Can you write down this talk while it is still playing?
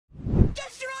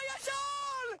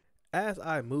As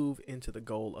I move into the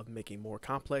goal of making more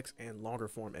complex and longer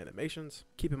form animations,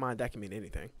 keep in mind that can mean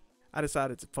anything, I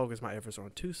decided to focus my efforts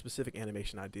on two specific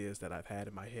animation ideas that I've had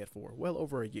in my head for well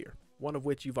over a year, one of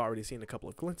which you've already seen a couple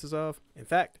of glimpses of. In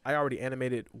fact, I already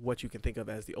animated what you can think of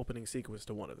as the opening sequence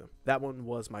to one of them. That one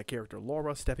was my character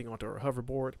Laura stepping onto her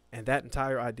hoverboard, and that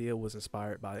entire idea was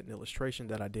inspired by an illustration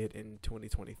that I did in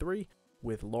 2023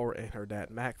 with Laura and her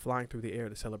dad Mac flying through the air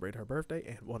to celebrate her birthday,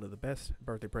 and one of the best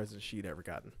birthday presents she'd ever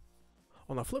gotten.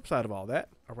 On the flip side of all that,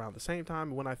 around the same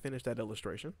time when I finished that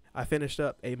illustration, I finished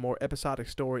up a more episodic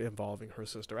story involving her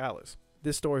sister Alice.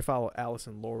 This story followed Alice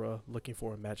and Laura looking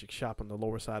for a magic shop on the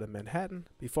lower side of Manhattan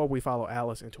before we follow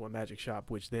Alice into a magic shop,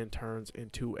 which then turns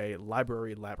into a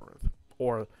library labyrinth,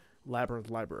 or labyrinth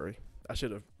library. I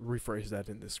should have rephrased that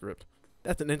in this script.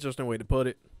 That's an interesting way to put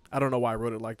it. I don't know why I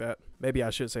wrote it like that. Maybe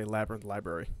I should say labyrinth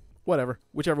library. Whatever,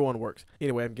 whichever one works.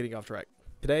 Anyway, I'm getting off track.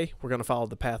 Today, we're going to follow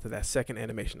the path of that second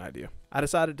animation idea. I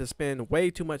decided to spend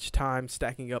way too much time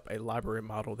stacking up a library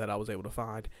model that I was able to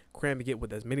find, cramming it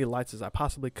with as many lights as I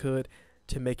possibly could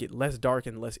to make it less dark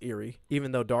and less eerie,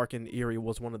 even though dark and eerie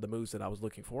was one of the moods that I was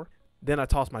looking for. Then I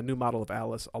tossed my new model of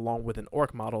Alice along with an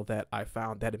orc model that I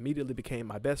found that immediately became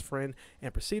my best friend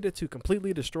and proceeded to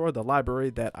completely destroy the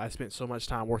library that I spent so much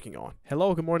time working on.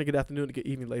 Hello, good morning, good afternoon, good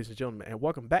evening, ladies and gentlemen, and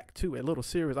welcome back to a little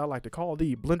series I like to call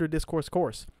the Blender Discourse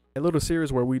course. A little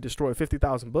series where we destroy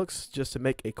 50,000 books just to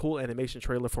make a cool animation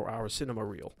trailer for our cinema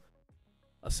reel.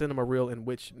 A cinema reel in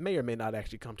which may or may not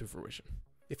actually come to fruition.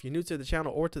 If you're new to the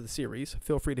channel or to the series,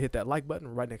 feel free to hit that like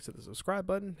button right next to the subscribe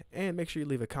button, and make sure you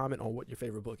leave a comment on what your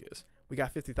favorite book is. We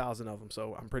got 50,000 of them,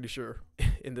 so I'm pretty sure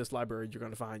in this library you're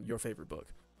going to find your favorite book.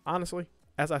 Honestly,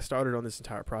 as I started on this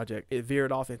entire project, it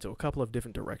veered off into a couple of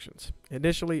different directions.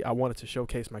 Initially, I wanted to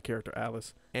showcase my character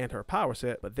Alice and her power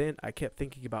set, but then I kept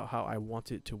thinking about how I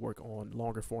wanted to work on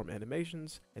longer form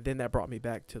animations, and then that brought me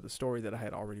back to the story that I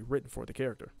had already written for the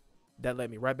character. That led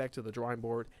me right back to the drawing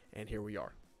board, and here we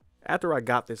are. After I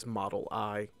got this model,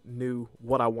 I knew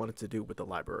what I wanted to do with the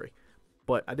library,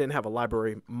 but I didn't have a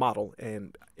library model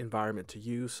and environment to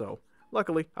use, so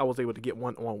luckily, I was able to get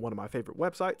one on one of my favorite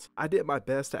websites. I did my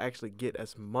best to actually get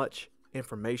as much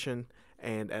information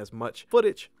and as much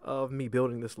footage of me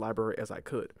building this library as I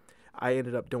could. I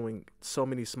ended up doing so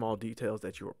many small details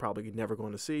that you were probably never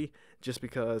going to see, just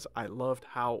because I loved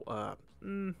how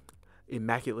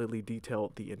immaculately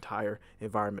detailed the entire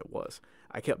environment was.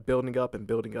 I kept building up and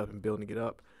building up and building it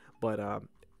up, but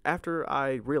after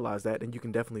I realized that, and you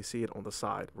can definitely see it on the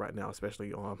side right now,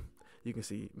 especially you can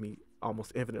see me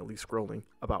almost infinitely scrolling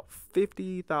about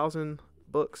 50,000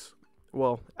 books.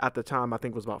 Well, at the time, I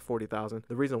think it was about 40,000.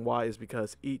 The reason why is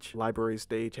because each library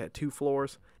stage had 2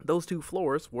 floors. Those 2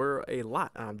 floors were a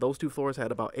lot. Those 2 floors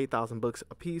had about 8,000 books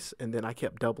apiece, and then I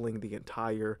kept doubling the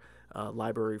entire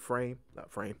library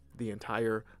the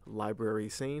entire library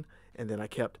scene, and then I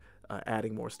kept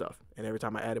adding more stuff. And every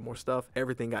time I added more stuff,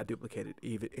 everything got duplicated,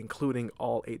 even including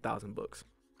all 8,000 books.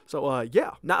 So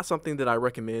yeah, not something that I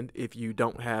recommend if you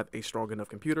don't have a strong enough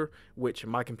computer, which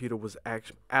my computer was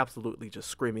absolutely just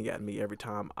screaming at me every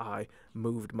time I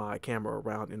moved my camera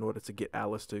around in order to get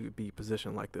Alice to be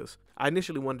positioned like this. I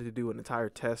initially wanted to do an entire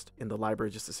test in the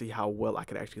library just to see how well I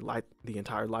could actually light the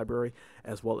entire library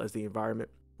as well as the environment.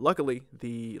 Luckily,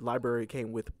 the library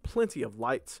came with plenty of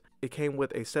lights. It came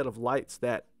with a set of lights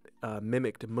that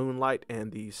mimicked moonlight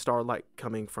and the starlight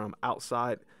coming from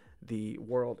outside the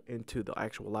world into the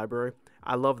actual library.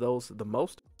 I love those the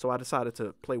most, so I decided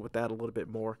to play with that a little bit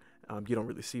more. You don't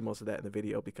really see most of that in the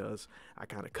video because I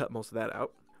kind of cut most of that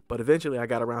out. But eventually I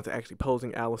got around to actually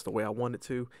posing Alice the way I wanted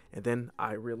to, and then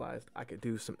I realized I could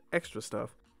do some extra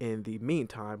stuff in the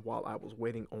meantime while I was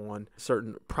waiting on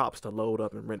certain props to load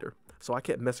up and render. So I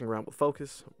kept messing around with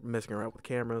focus, messing around with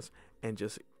cameras, and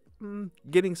just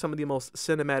getting some of the most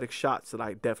cinematic shots that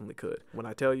I definitely could. When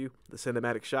I tell you the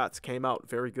cinematic shots came out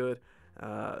very good,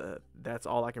 that's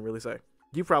all I can really say.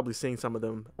 You've probably seen some of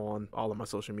them on all of my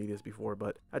social medias before,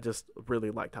 but I just really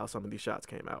liked how some of these shots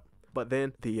came out. But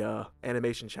then the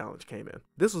animation challenge came in.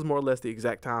 This was more or less the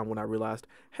exact time when I realized,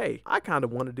 hey, I kind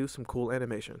of want to do some cool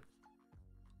animation.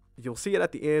 You'll see it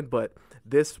at the end, but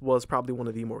this was probably one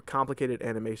of the more complicated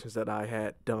animations that I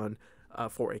had done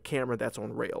for a camera that's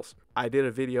on rails. I did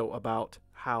a video about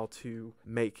how to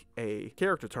make a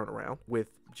character turn around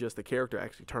with just the character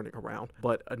actually turning around,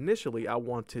 but initially I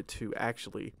wanted to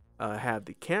actually have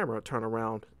the camera turn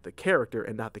around the character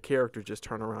and not the character just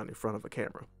turn around in front of a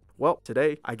camera. Well,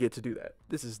 today I get to do that.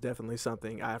 This is definitely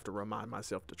something I have to remind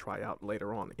myself to try out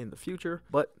later on in the future,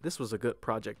 but this was a good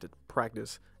project to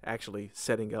practice actually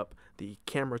setting up the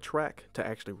camera track to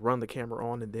actually run the camera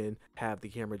on and then have the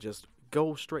camera just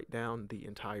go straight down the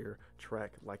entire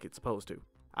track like it's supposed to.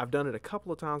 I've done it a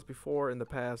couple of times before in the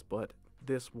past, but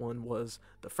this one was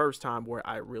the first time where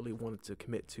I really wanted to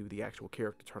commit to the actual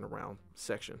character turnaround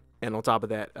section. And on top of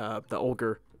that, the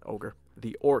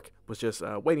orc was just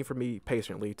waiting for me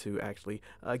patiently to actually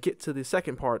get to the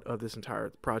second part of this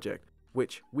entire project,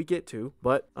 which we get to,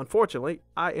 but unfortunately,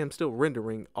 I am still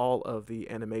rendering all of the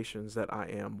animations that I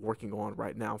am working on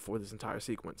right now for this entire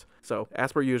sequence. So,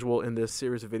 as per usual, in this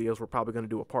series of videos, we're probably going to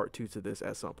do a part 2 to this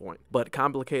at some point. But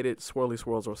complicated swirly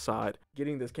swirls aside,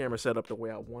 getting this camera set up the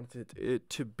way I wanted it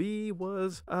to be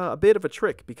was a bit of a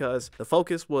trick, because the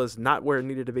focus was not where it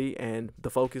needed to be, and the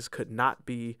focus could not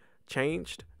be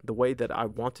changed the way that I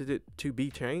wanted it to be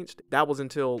changed. That was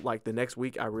until like the next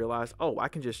week I realized, oh, I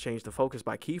can just change the focus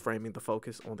by keyframing the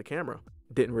focus on the camera.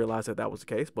 Didn't realize that that was the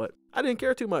case, but I didn't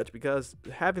care too much because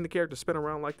having the character spin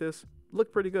around like this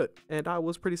looked pretty good, and I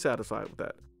was pretty satisfied with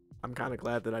that. I'm kind of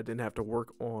glad that I didn't have to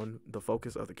work on the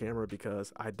focus of the camera,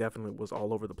 because I definitely was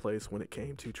all over the place when it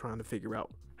came to trying to figure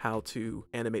out how to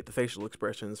animate the facial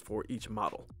expressions for each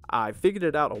model. I figured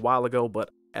it out a while ago,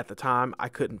 but at the time I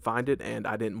couldn't find it and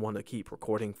I didn't want to keep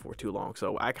recording for too long.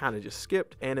 So I kind of just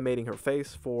skipped animating her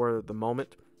face for the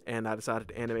moment, and I decided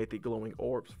to animate the glowing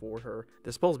orbs for her.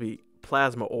 They're supposed to be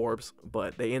plasma orbs,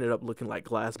 but they ended up looking like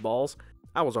glass balls.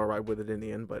 I was alright with it in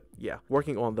the end, but yeah,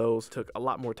 working on those took a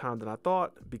lot more time than I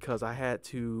thought, because I had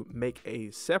to make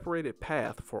a separated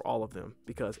path for all of them,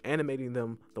 because animating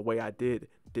them the way I did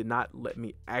not let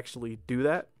me actually do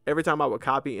that. Every time I would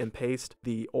copy and paste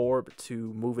the orb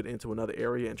to move it into another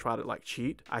area and try to like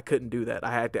cheat, I couldn't do that.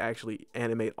 I had to actually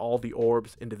animate all the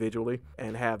orbs individually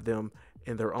and have them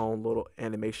in their own little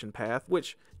animation path,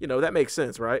 which, you know, that makes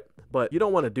sense, right? But you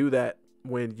don't want to do that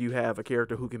when you have a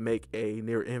character who can make a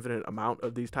near infinite amount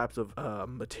of these types of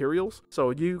materials.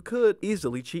 So you could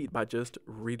easily cheat by just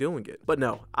redoing it. But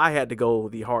no, I had to go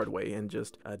the hard way and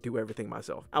just do everything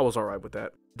myself. I was all right with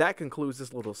that. That concludes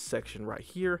this little section right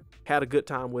here. Had a good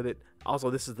time with it. Also,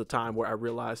 this is the time where I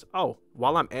realized, oh,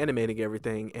 while I'm animating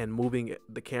everything and moving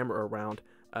the camera around,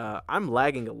 I'm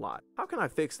lagging a lot. How can I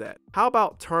fix that? How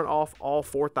about turn off all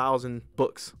 4,000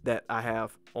 books that I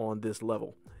have on this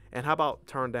level? And how about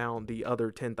turn down the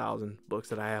other 10,000 books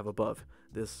that I have above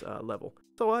this level?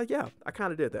 So yeah, I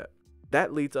kind of did that.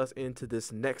 That leads us into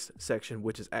this next section,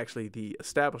 which is actually the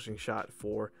establishing shot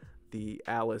for the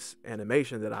Alice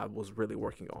animation that I was really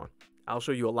working on. I'll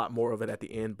show you a lot more of it at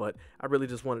the end, but I really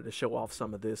just wanted to show off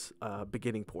some of this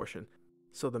beginning portion.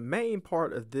 So the main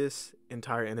part of this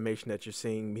entire animation that you're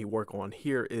seeing me work on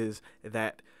here is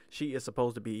that she is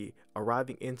supposed to be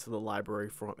arriving into the library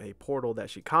from a portal that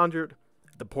she conjured.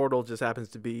 The portal just happens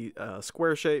to be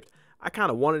square shaped. I kind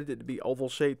of wanted it to be oval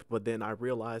shaped, but then I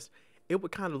realized it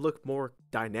would kind of look more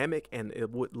dynamic and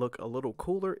it would look a little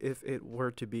cooler if it were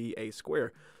to be a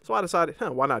square. So I decided,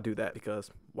 why not do that?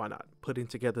 Because why not? Putting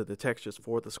together the textures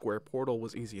for the square portal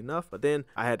was easy enough, but then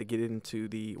I had to get into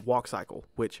the walk cycle,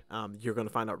 which you're going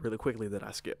to find out really quickly that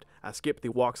I skipped. I skipped the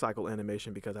walk cycle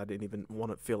animation because I didn't even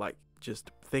want to feel like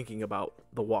just thinking about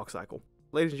the walk cycle.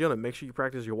 Ladies and gentlemen, make sure you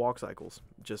practice your walk cycles,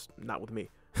 just not with me.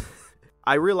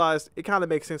 I realized it kind of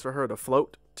makes sense for her to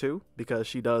float too, because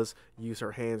she does use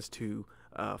her hands to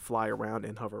fly around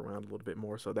and hover around a little bit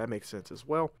more, so that makes sense as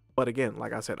well. But again,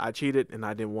 like I said, I cheated and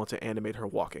I didn't want to animate her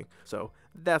walking, so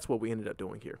that's what we ended up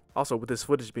doing here. Also, with this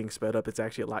footage being sped up, it's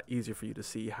actually a lot easier for you to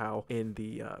see how in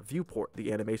the viewport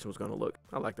the animation was going to look.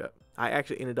 I like that. I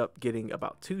actually ended up getting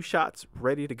about 2 shots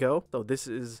ready to go. So this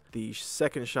is the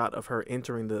second shot of her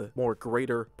entering the more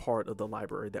greater part of the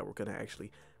library that we're going to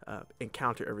actually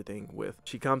encounter everything with.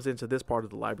 She comes into this part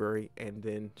of the library and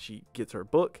then she gets her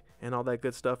book and all that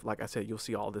good stuff. Like I said, you'll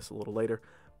see all this a little later,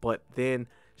 but then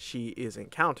she is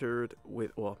encountered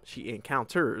with, well, she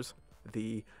encounters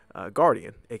the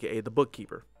guardian, aka the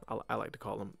bookkeeper. I like to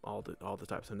call them all the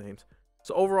types of names.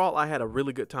 So overall, I had a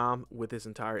really good time with this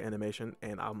entire animation,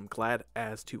 and I'm glad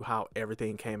as to how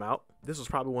everything came out. This was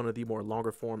probably one of the more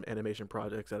longer form animation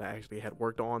projects that I actually had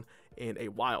worked on in a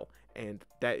while, and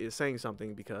that is saying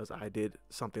something because I did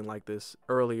something like this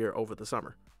earlier over the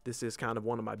summer. This is kind of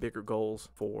one of my bigger goals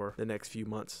for the next few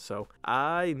months, so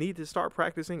I need to start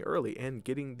practicing early and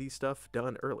getting these stuff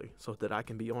done early so that I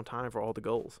can be on time for all the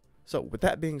goals. So with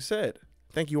that being said,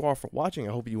 thank you all for watching.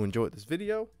 I hope you enjoyed this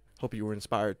video. Hope you were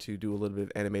inspired to do a little bit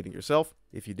of animating yourself.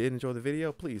 If you did enjoy the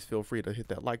video, please feel free to hit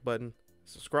that like button,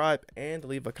 subscribe, and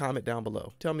leave a comment down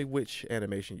below. Tell me which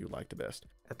animation you like the best.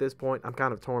 At this point, I'm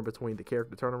kind of torn between the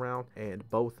character turnaround and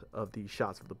both of the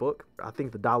shots of the book. I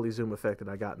think the dolly zoom effect that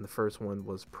I got in the first one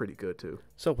was pretty good too.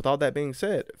 So with all that being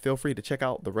said, feel free to check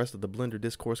out the rest of the Blender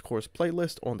Discourse course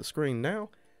playlist on the screen now,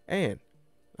 and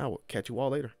I will catch you all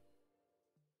later.